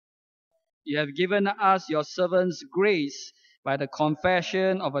You have given us, your servants, grace by the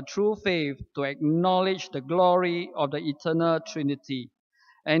confession of a true faith to acknowledge the glory of the eternal Trinity,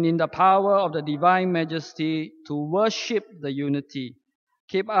 and in the power of the divine majesty to worship the unity.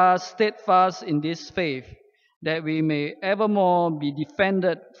 Keep us steadfast in this faith, that we may evermore be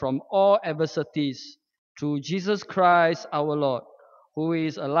defended from all adversities through Jesus Christ our Lord, who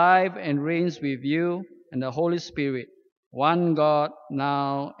is alive and reigns with you and the Holy Spirit, one God,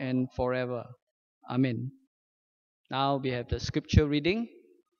 now and forever. Amen. Now we have the scripture reading.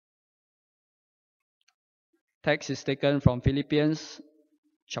 Text is taken from Philippians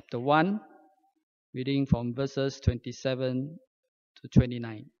chapter 1, reading from verses 27 to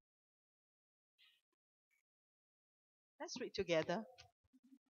 29. Let's read together.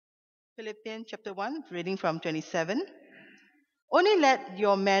 Philippians chapter 1, reading from 27. Only let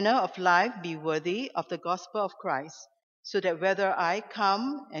your manner of life be worthy of the gospel of Christ, so that whether I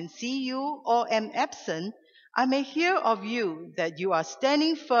come and see you or am absent, I may hear of you that you are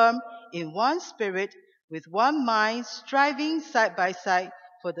standing firm in one spirit, with one mind, striving side by side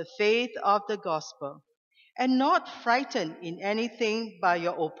for the faith of the gospel, and not frightened in anything by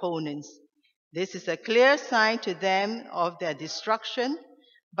your opponents. This is a clear sign to them of their destruction,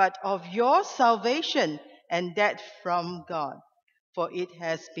 but of your salvation, and that from God. For it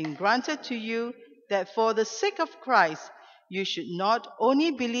has been granted to you that for the sake of Christ you should not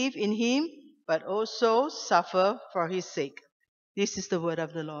only believe in him, but also suffer for his sake. This is the word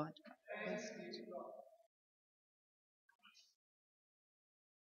of the Lord. Thanks be to God.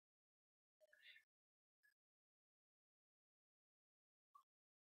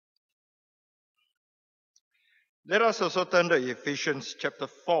 Let us also turn to Ephesians chapter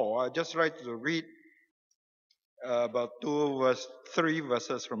 4. I just like to read about 3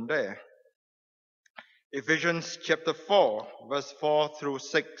 verses from there. Ephesians chapter 4, verse 4 through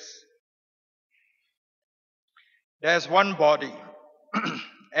 6. There's one body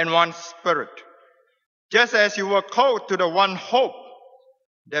and one spirit, just as you were called to the one hope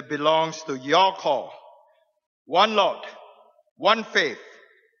that belongs to your call. One Lord, one faith,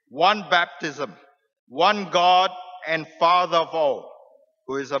 one baptism, one God and Father of all,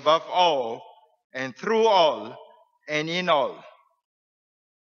 who is above all and through all and in all.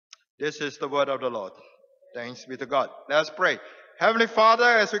 This is the word of the Lord. Thanks be to God. Let us pray. Heavenly Father,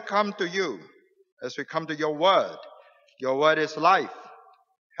 as we come to you, as we come to your word is life.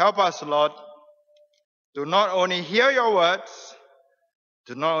 Help us, Lord, to not only hear your words,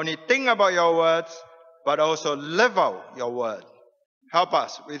 to not only think about your words, but also live out your word. Help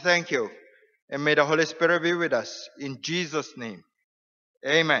us. We thank you. And may the Holy Spirit be with us. In Jesus' name.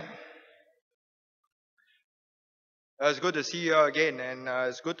 Amen. It's good to see you again, and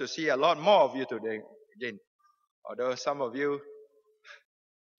it's good to see a lot more of you today again. Although some of you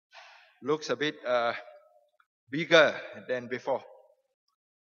looks a bit bigger than before.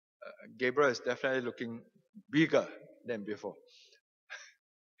 Gabriel is definitely looking bigger than before.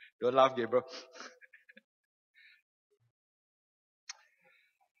 Don't laugh, Gabriel.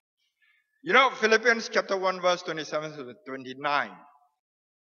 You know, Philippians chapter 1 verse 27 to 29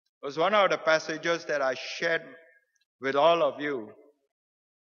 was one of the passages that I shared with all of you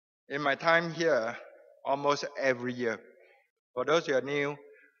in my time here almost every year. For those who are new,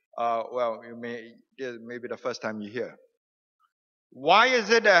 this may be the first time you hear. Why is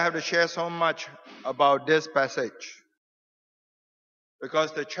it that I have to share so much about this passage?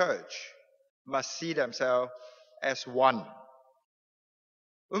 Because the church must see themselves as one.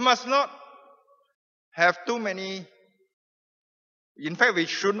 We must not have too many, in fact, we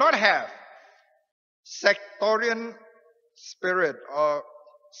should not have sectarian spirit or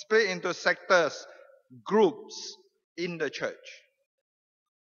split into sectors, groups in the church.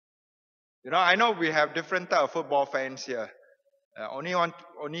 You know, I know we have different type of football fans here. Only one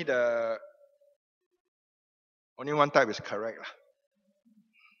type is correct.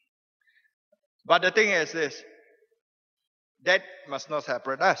 But the thing is this, that must not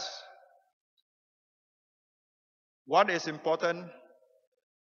separate us. What is important?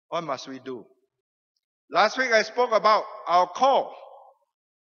 What must we do? Last week I spoke about our call,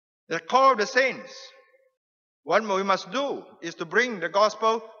 the call of the saints. What we must do is to bring the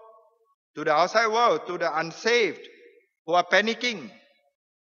gospel to the outside world, to the unsaved who are panicking.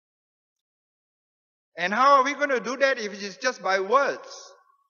 And how are we going to do that if it is just by words?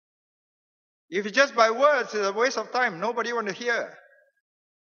 If it's just by words, it's a waste of time. Nobody want to hear.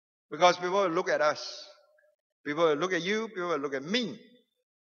 Because people will look at us. People will look at you. People will look at me.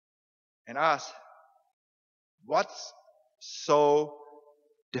 And ask, what's so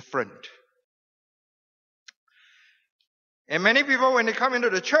different? And many people, when they come into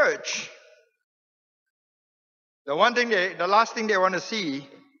the church, The last thing they want to see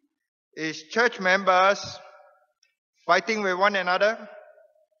is church members fighting with one another,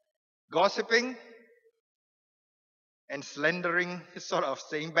 gossiping, and slandering, sort of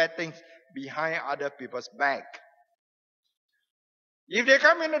saying bad things behind other people's back. If they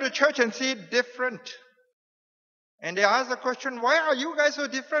come into the church and see it different, and they ask the question, why are you guys so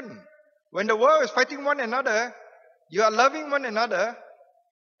different? When the world is fighting one another, you are loving one another,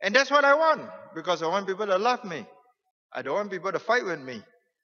 and that's what I want, because I want people to love me. I don't want people to fight with me.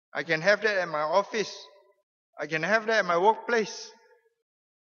 I can have that at my office. I can have that at my workplace.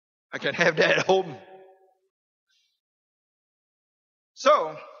 I can have that at home.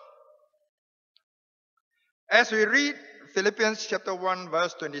 So, as we read Philippians chapter 1,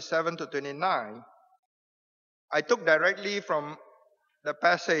 verse 27 to 29, I took directly from the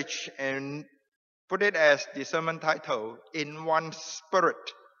passage and put it as the sermon title, In One Spirit.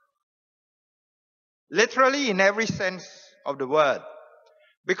 Literally in every sense of the word.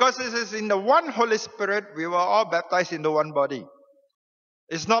 Because this is in the one Holy Spirit, we were all baptized into one body.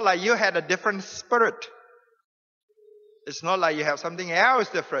 It's not like you had a different spirit. It's not like you have something else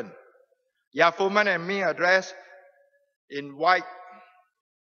different. Yafuman and me are dressed in white.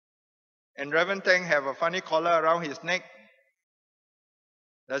 And Reverend Teng have a funny collar around his neck.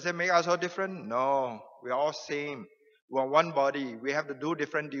 Does it make us all different? No. We are all same. We are one body. We have to do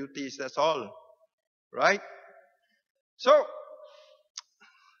different duties. That's all. Right? So,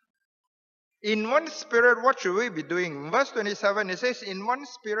 in one spirit, what should we be doing? In verse 27, it says, in one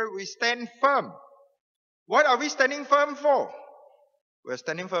spirit we stand firm. What are we standing firm for? We're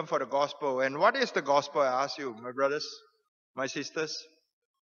standing firm for the gospel. And what is the gospel, I ask you, my brothers, my sisters?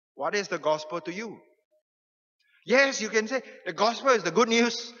 What is the gospel to you? Yes, you can say, the gospel is the good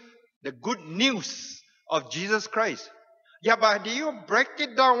news. The good news of Jesus Christ. Yeah, but do you break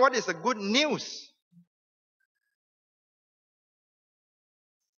it down? What is the good news?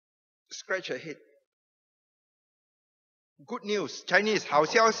 Scratch your head. Good news. Chinese, 好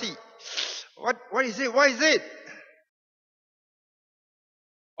消息. What is it? What is it?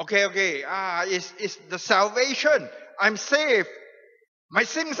 Okay. It's the salvation. I'm saved. My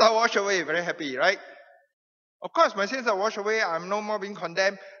sins are washed away. Very happy, right? Of course, my sins are washed away. I'm no more being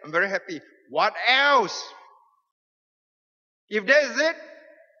condemned. I'm very happy. What else? If that is it,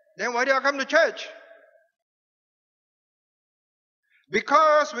 then why do I come to church?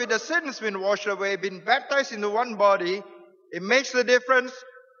 Because with the sins been washed away, been baptized into one body, it makes the difference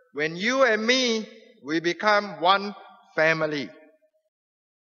when you and me, we become one family.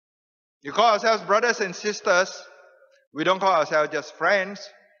 You call ourselves brothers and sisters. We don't call ourselves just friends.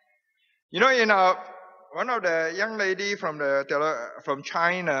 You know, one of the young lady from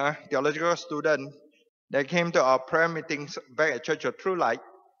China, theological student, they came to our prayer meetings back at Church of True Light,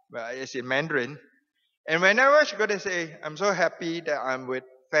 it's in Mandarin. And whenever she go to say, I'm so happy that I'm with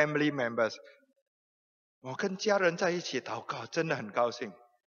family members. 我跟家人在一起祷告，真的很高兴.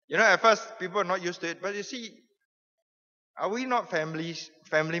 You know, at first people are not used to it, but you see, are we not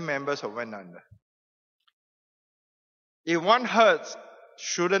family members of one another? If one hurts,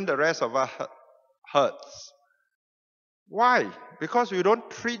 shouldn't the rest of us hurts? Why? Because we don't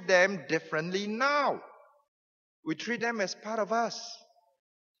treat them differently now. We treat them as part of us.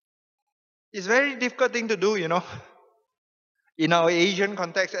 It's a very difficult thing to do, you know, in our Asian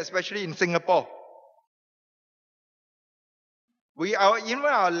context, especially in Singapore. Even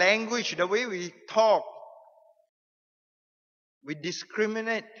our language, the way we talk, we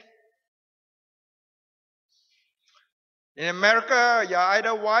discriminate. In America, you're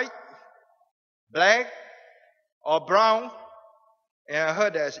either white, black, or brown. And I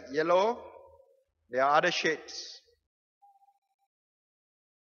heard there's yellow. There are other shades.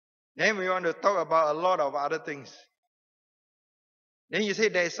 Then we want to talk about a lot of other things. Then you say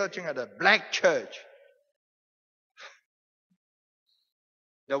there is such thing as a black church.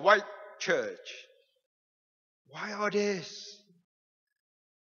 The white church. Why all this?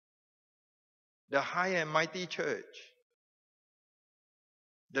 The high and mighty church.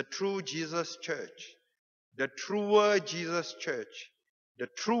 The true Jesus church. The truer Jesus church. The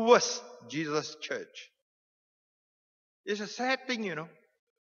truest Jesus church. It's a sad thing, you know.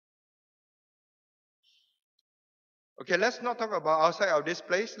 Okay, let's not talk about outside of this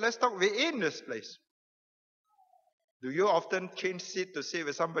place. Let's talk within this place. Do you often change seat to sit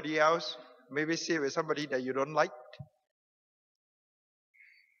with somebody else? Maybe sit with somebody that you don't like?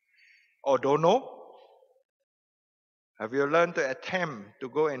 Or don't know? Have you learned to attempt to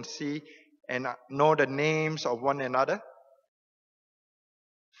go and see and know the names of one another?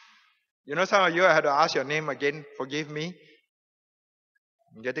 You know, some of you, I had to ask your name again. Forgive me.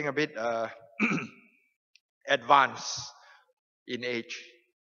 I'm getting a bit advanced in age,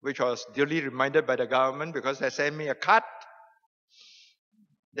 which was duly reminded by the government because they sent me a card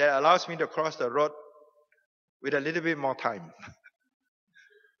that allows me to cross the road with a little bit more time.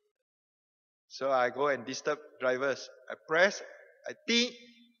 So I go and disturb drivers. I press, I think,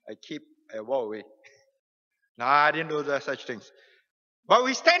 I walk away. No, I didn't do such things. But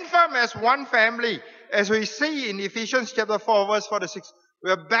we stand firm as one family. As we see in Ephesians chapter 4, verse 46,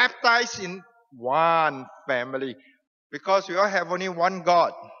 we are baptized in one family because we all have only one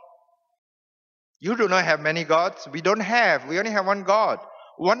God. You do not have many gods. We don't have. We only have one God.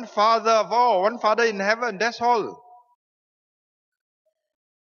 One Father of all. One Father in heaven. That's all.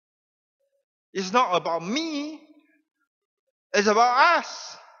 It's not about me. It's about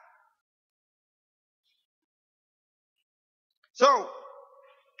us. So,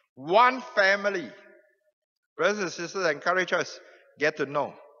 one family. Brothers and sisters, encourage us. Get to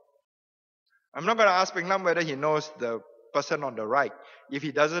know. I'm not going to ask Peng Lam whether he knows the person on the right. If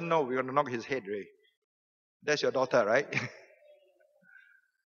he doesn't know, we're going to knock his head, right? That's your daughter, right?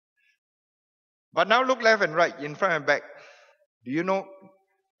 But now look left and right, in front and back. Do you know,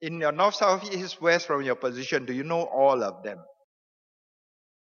 in your north, south, east, west, from your position, do you know all of them?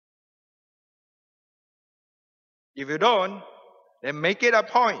 If you don't, then make it a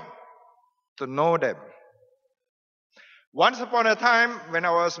point to know them. Once upon a time, when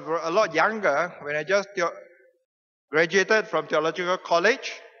I was a lot younger, when I just graduated from theological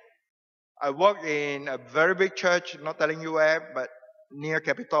college, I worked in a very big church, not telling you where, but near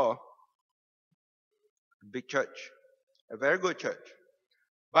Capitol. A big church. A very good church.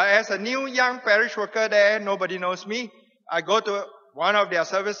 But as a new young parish worker there, nobody knows me. I go to one of their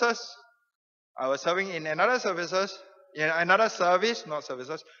services. I was serving in another service,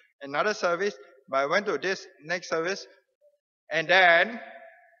 but I went to this next service, and then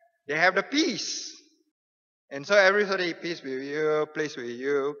they have the peace. And so everybody, peace be with you, peace with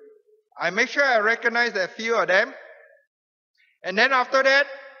you. I make sure I recognize a few of them. And then after that,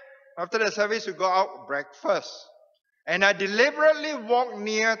 after the service, we go out breakfast. And I deliberately walk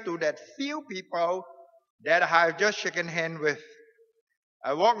near to that few people that I have just shaken hands with.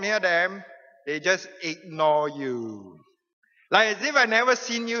 I walk near them, they just ignore you. Like as if I never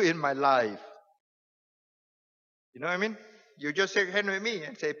seen you in my life. You know what I mean? You just shake hands with me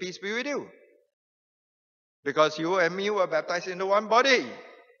and say, peace be with you. Because you and me were baptized into one body.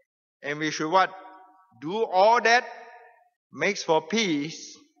 And we should what? Do all that makes for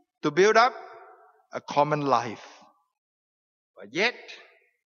peace to build up a common life. But yet,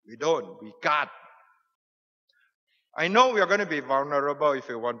 we don't. We can't. I know we are going to be vulnerable if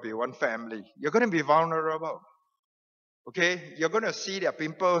you want to be one family. You're going to be vulnerable. Okay? You're going to see their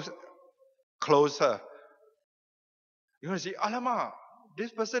pimples closer. You're going to see, alamak,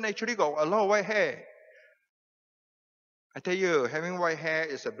 this person actually got a lot of white hair. I tell you, having white hair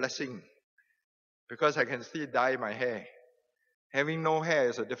is a blessing because I can still dye my hair. Having no hair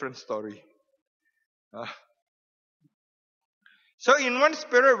is a different story. So in one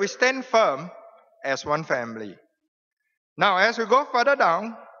spirit, we stand firm as one family. Now, as we go further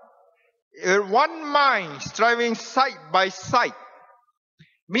down, one mind striving side by side,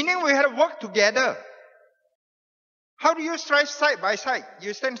 meaning we have to work together. How do you strive side by side?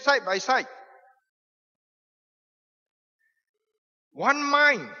 You stand side by side. One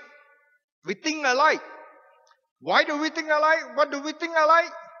mind. We think alike. Why do we think alike? What do we think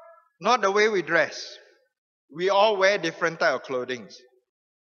alike? Not the way we dress. We all wear different type of clothing.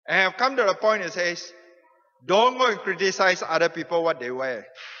 And I've come to the point that says, don't go and criticize other people what they wear.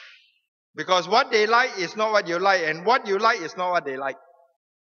 Because what they like is not what you like, and what you like is not what they like.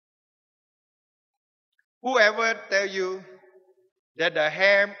 Whoever tell you that the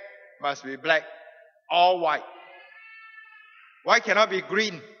hair must be black or white? Why cannot be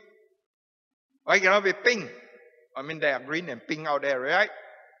green? Why cannot be pink? I mean, there are green and pink out there, right?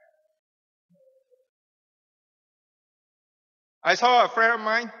 I saw a friend of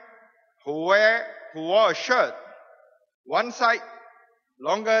mine who wore a shirt, one side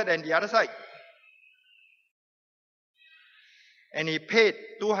longer than the other side. And he paid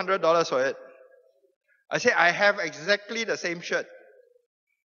 $200 for it. I said, I have exactly the same shirt.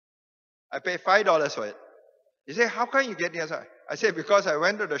 I paid $5 for it. He said, how can you get the other side? I said, because I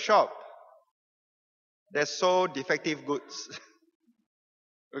went to the shop. They sold defective goods.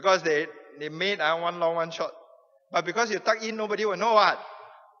 Because they made one long, one short. But because you tuck in, nobody will know what.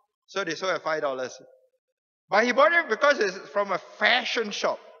 So they sold at $5. But he bought it because it's from a fashion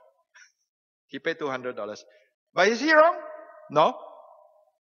shop. He paid $200. But is he wrong? No.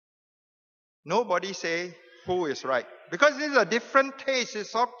 Nobody say who is right. Because this is a different taste.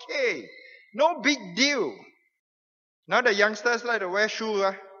 It's okay. No big deal. Now the youngsters like to wear shoes,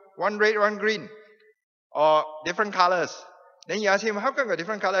 one red, one green, or different colors. Then you ask him, how come got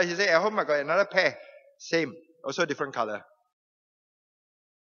different color? He say, at home I got another pair. Same, also different color.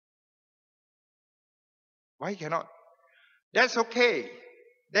 Why cannot? That's okay.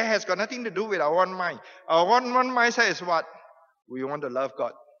 That has got nothing to do with our one mind. Our one mindset is what? We want to love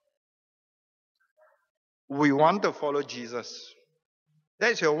God. We want to follow Jesus.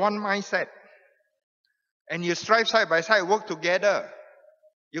 That's your one mindset. And you strive side by side, work together.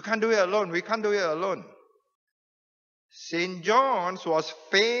 You can't do it alone. We can't do it alone. St. John's was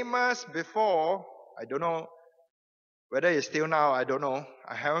famous before. I don't know whether it's still now. I don't know.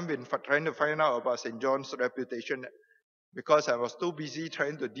 I haven't been trying to find out about St. John's reputation because I was too busy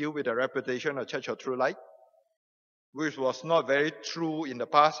trying to deal with the reputation of Church of True Light, which was not very true in the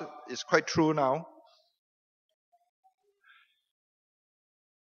past. It's quite true now.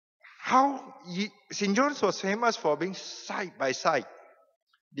 St. John's was famous for being side by side.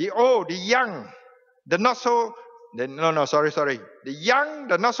 The old, the young, the not so, the young,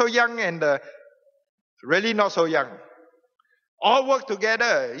 the not so young, and the really not so young. All work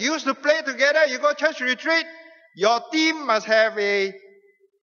together. You used to play together. You go church retreat. Your team must have a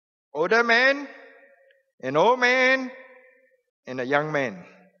older man, an old man, and a young man,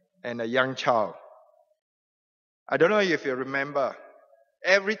 and a young child. I don't know if you remember.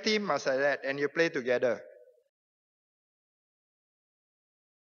 Every team must have that, and you play together.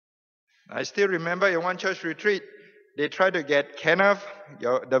 I still remember in one church retreat, they tried to get Kenneth,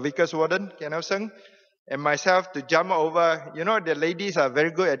 the vicar's warden, Kenneth Sung, and myself to jump over. You know, the ladies are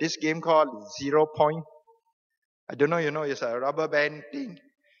very good at this game called 0 point. I don't know, it's a rubber band thing.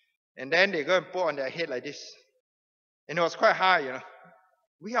 And then they go and put on their head like this. And it was quite high,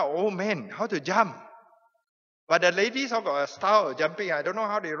 We are old men, how to jump? But the ladies have got a style of jumping. I don't know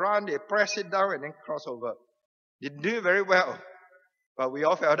how they run. They press it down and then cross over. They do it very well. But we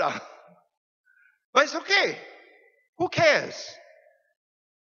all fell down. But it's okay. Who cares?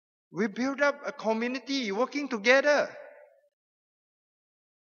 We build up a community working together.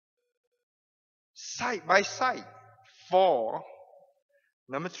 Side by side.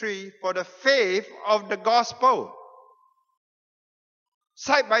 Number 3, for the faith of the gospel.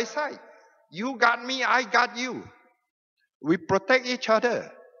 Side by side. You got me, I got you. We protect each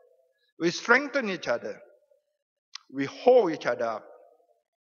other. We strengthen each other. We hold each other up.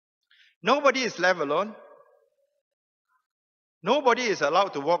 Nobody is left alone. Nobody is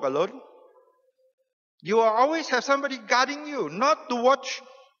allowed to walk alone. You will always have somebody guarding you, not to watch,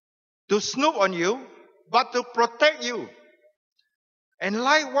 to snoop on you, but to protect you. And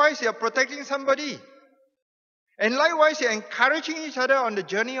likewise, you're protecting somebody. And likewise, you're encouraging each other on the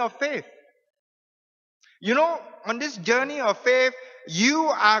journey of faith. On this journey of faith, you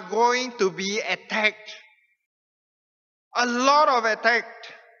are going to be attacked. A lot of attack.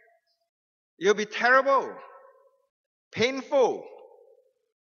 You'll be terrible, painful.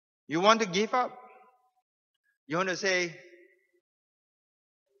 You want to give up. You want to say,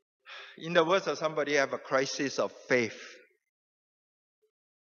 in the words of somebody, have a crisis of faith.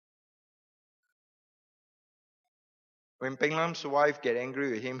 When Peng Lam's wife gets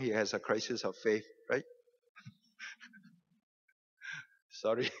angry with him, he has a crisis of faith, right?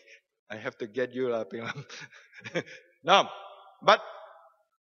 Sorry, I have to get you, Peng Lam. No, but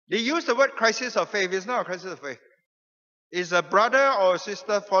they use the word crisis of faith. It's not a crisis of faith. It's a brother or a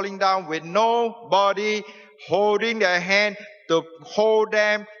sister falling down with nobody holding their hand to hold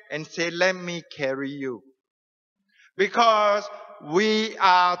them and say, let me carry you. Because we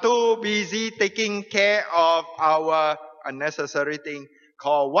are too busy taking care of our unnecessary thing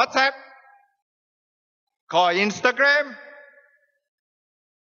called WhatsApp, called Instagram,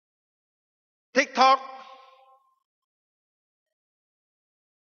 TikTok.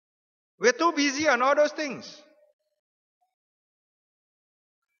 We're too busy on all those things.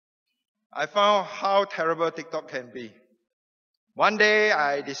 I found how terrible TikTok can be. One day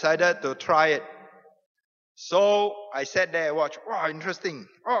I decided to try it. So I sat there and watched. Oh, interesting.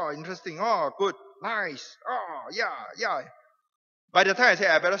 Oh, interesting. Oh, good. Nice. Oh, yeah. By the time I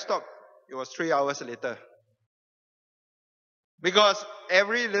said I better stop, it was 3 hours later. Because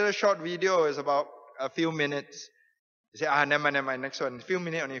every little short video is about a few minutes. You say, never mind, next one. Few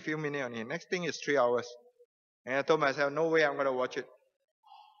minutes only. Next thing is 3 hours. And I told myself, no way I'm going to watch it.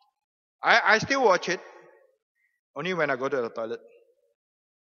 I still watch it. Only when I go to the toilet.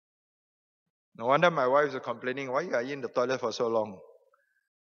 No wonder my wife is complaining, why are you in the toilet for so long?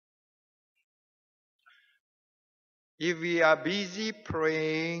 If we are busy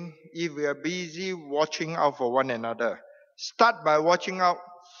praying, if we are busy watching out for one another, start by watching out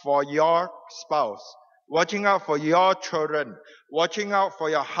for your spouse. watching out for your children, watching out for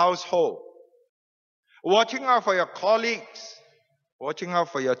your household, watching out for your colleagues, watching out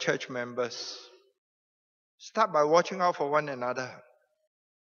for your church members. Start by watching out for one another.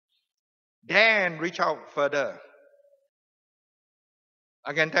 Then reach out further.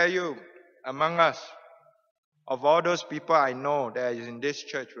 I can tell you, among us, of all those people I know that is in this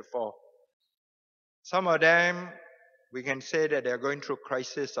church before, some of them, we can say that they are going through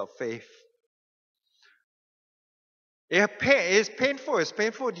crisis of faith. It's painful. It's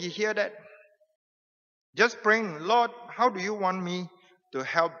painful to hear that. Just praying, Lord, how do you want me to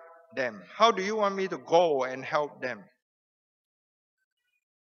help them? How do you want me to go and help them?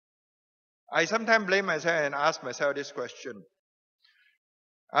 I sometimes blame myself and ask myself this question.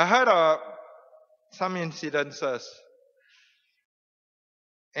 I heard of some incidences,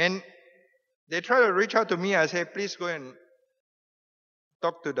 and they try to reach out to me. I say, please go and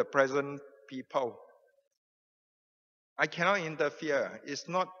talk to the present people. I cannot interfere. It's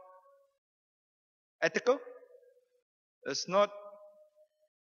not ethical. It's not,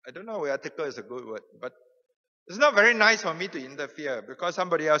 I don't know if ethical is a good word, but it's not very nice for me to interfere because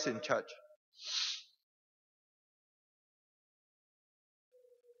somebody else is in charge.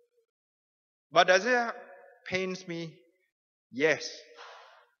 But does it pains me? Yes.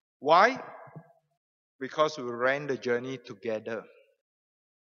 Why? Because we ran the journey together.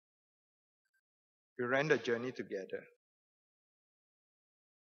 We ran the journey together.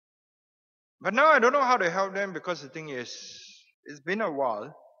 But now I don't know how to help them because the thing is, it's been a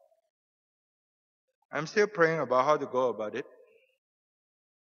while. I'm still praying about how to go about it.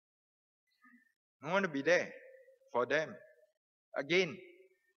 I want to be there for them again.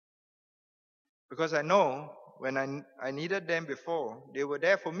 Because I know when I needed them before, they were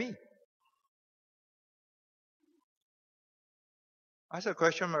there for me. Ask a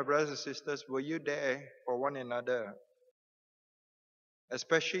question, my brothers and sisters, were you there for one another?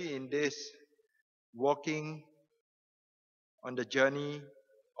 Especially in this walking on the journey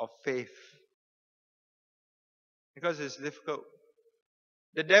of faith. Because it's difficult.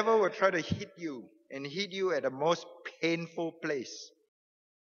 The devil will try to hit you and hit you at the most painful place.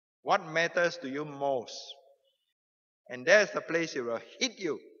 What matters to you most? And there's the place it will hit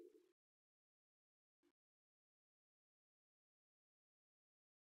you.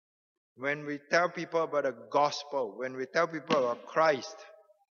 When we tell people about the gospel, when we tell people about Christ,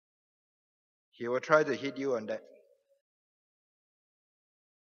 he will try to hit you on that.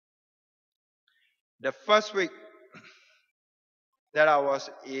 The first week that I was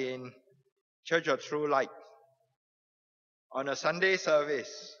in Church of True Light, on a Sunday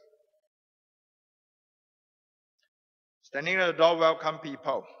service, standing at the door, welcome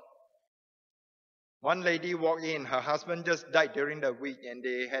people. One lady walked in, her husband just died during the week and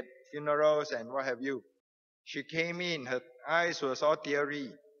they had funerals and what have you. She came in, her eyes was all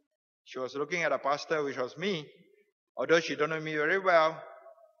teary. She was looking at a pastor, which was me, although she don't know me very well.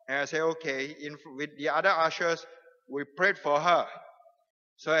 And I said, okay, with the other ushers, we prayed for her.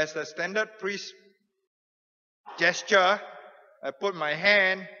 So as the standard priest gesture, I put my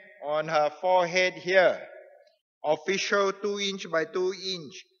hand on her forehead here. Official 2" by 2",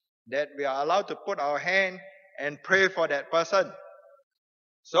 that we are allowed to put our hand and pray for that person.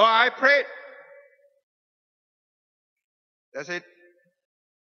 So I prayed. That's it.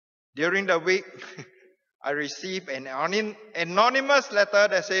 During the week, I received an anonymous letter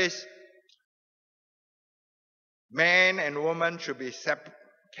that says, man and woman should be separate,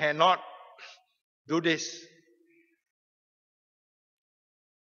 cannot do this.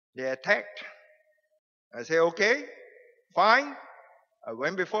 They attacked. I said, okay, fine. I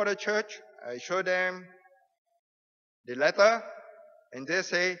went before the church. I showed them the letter. And they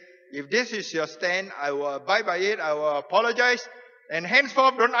say, if this is your stand, I will abide by it. I will apologize. And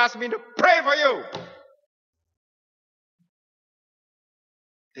henceforth, don't ask me to pray for you.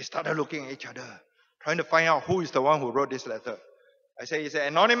 They started looking at each other, trying to find out who is the one who wrote this letter. I say, it's an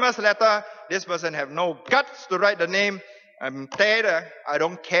anonymous letter. This person have no guts to write the name. I'm dead. I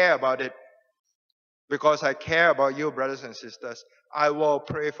don't care about it. Because I care about you, brothers and sisters. I will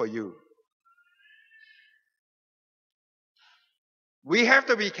pray for you. We have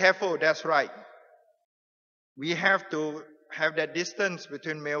to be careful, that's right. We have to have that distance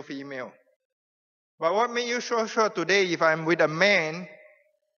between male and female. But what made you so sure today, if I'm with a man,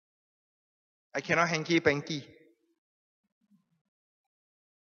 I cannot hanky-panky?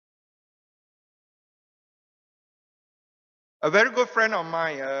 A very good friend of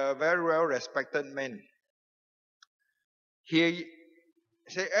mine, a very well-respected man, he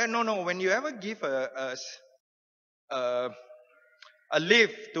said, no, when you ever give a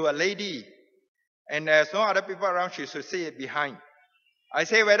lift to a lady, and there's no other people around, she should sit behind. I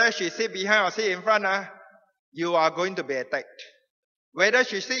say whether she sit behind or sit in front, you are going to be attacked. Whether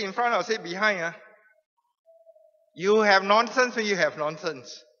she sit in front or sit behind, you have nonsense when you have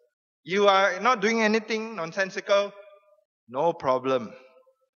nonsense. You are not doing anything nonsensical, no problem.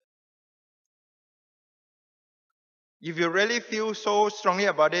 If you really feel so strongly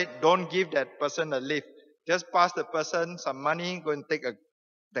about it, don't give that person a lift. Just pass the person some money, go and take a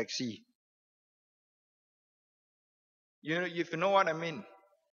taxi. If you know what I mean.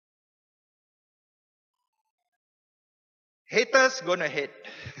 Haters gonna hate.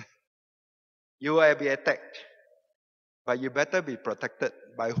 You will be attacked. But you better be protected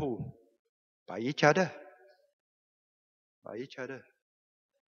by who? By each other. By each other.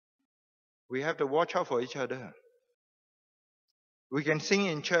 We have to watch out for each other. We can sing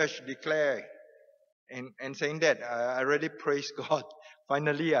in church, declare, and saying that, I really praise God.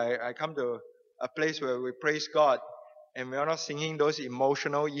 Finally, I come to a place where we praise God, and we are not singing those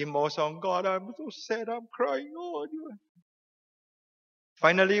emotional emo songs. God, I'm so sad, I'm crying. Oh,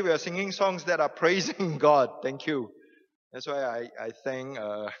 finally, we are singing songs that are praising God. Thank you. That's why I thank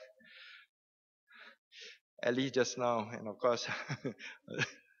Ellie just now, and of course,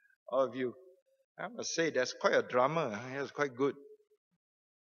 all of you. I must say, that's quite a drama. It's quite good.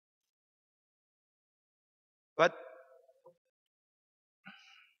 But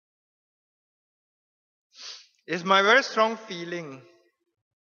it's my very strong feeling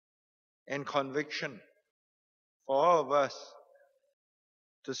and conviction for all of us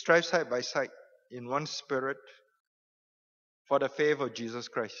to strive side by side in one spirit for the faith of Jesus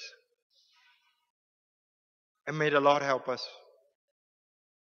Christ. And may the Lord help us.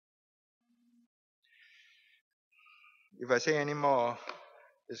 If I say any more,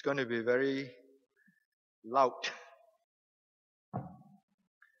 it's going to be very loud.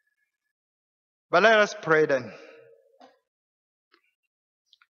 But let us pray then.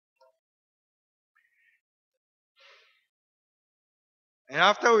 And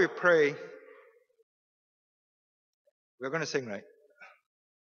after we pray, we're going to sing, right?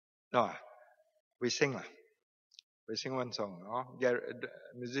 No, we sing. We sing one song.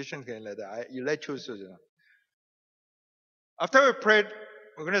 Musicians can let that. You let choose. After we pray,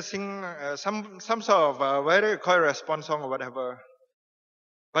 we're going to sing some sort of, whether you call it a response song or whatever.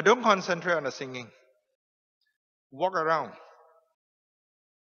 But don't concentrate on the singing. Walk around.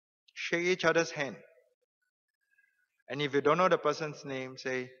 Shake each other's hand. And if you don't know the person's name,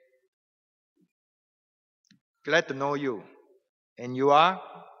 say, glad to know you. And you are?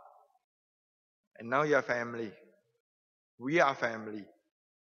 And now you are family. We are family.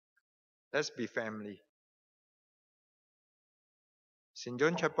 Let's be family. St.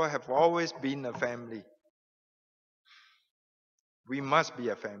 John Chapel have always been a family. We must be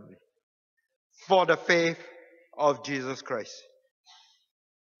a family for the faith of Jesus Christ.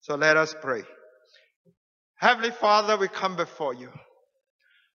 So let us pray. Heavenly Father, we come before you.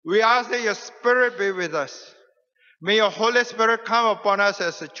 We ask that your Spirit be with us. May your Holy Spirit come upon us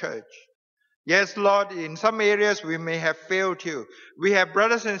as a church. Yes, Lord, in some areas we may have failed you. We have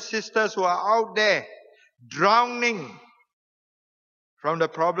brothers and sisters who are out there drowning from the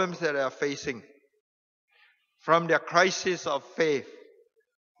problems that they are facing, from their crisis of faith.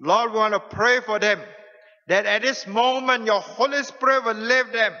 Lord, we want to pray for them, that at this moment your Holy Spirit will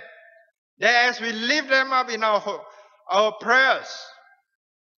lift them, that as we lift them up in our prayers,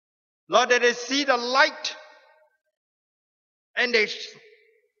 Lord, that they see the light and they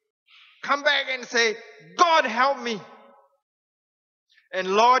come back and say, God, help me. And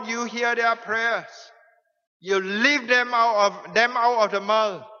Lord, you hear their prayers. You lift them out of the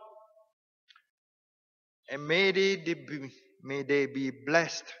mud. And may they be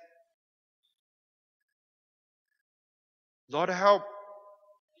blessed. Lord, help.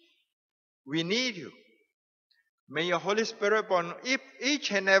 We need you. May your Holy Spirit upon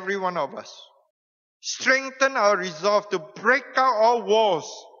each and every one of us strengthen our resolve to break out all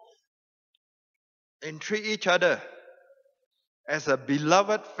walls and treat each other as a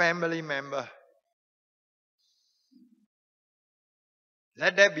beloved family member.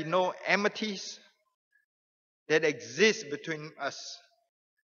 Let there be no enmities that exist between us.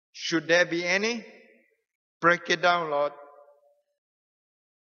 Should there be any, break it down, Lord.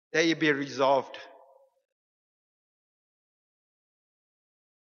 That it be resolved.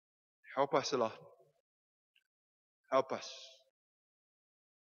 Help us, Lord. Help us.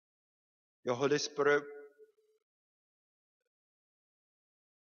 Your Holy Spirit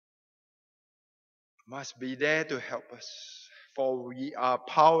must be there to help us, for we are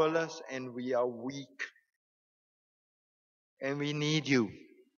powerless and we are weak. And we need you.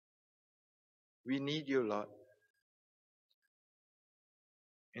 We need you, Lord.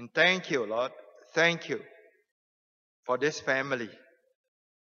 And thank you, Lord. Thank you for this family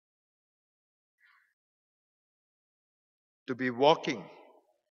to be walking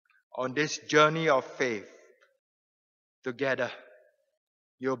on this journey of faith together.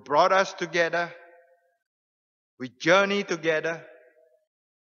 You brought us together. We journey together.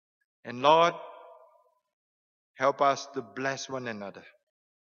 And Lord, help us to bless one another.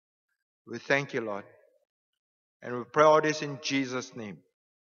 We thank you, Lord. And we pray all this in Jesus' name.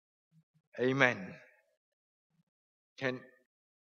 Amen. Can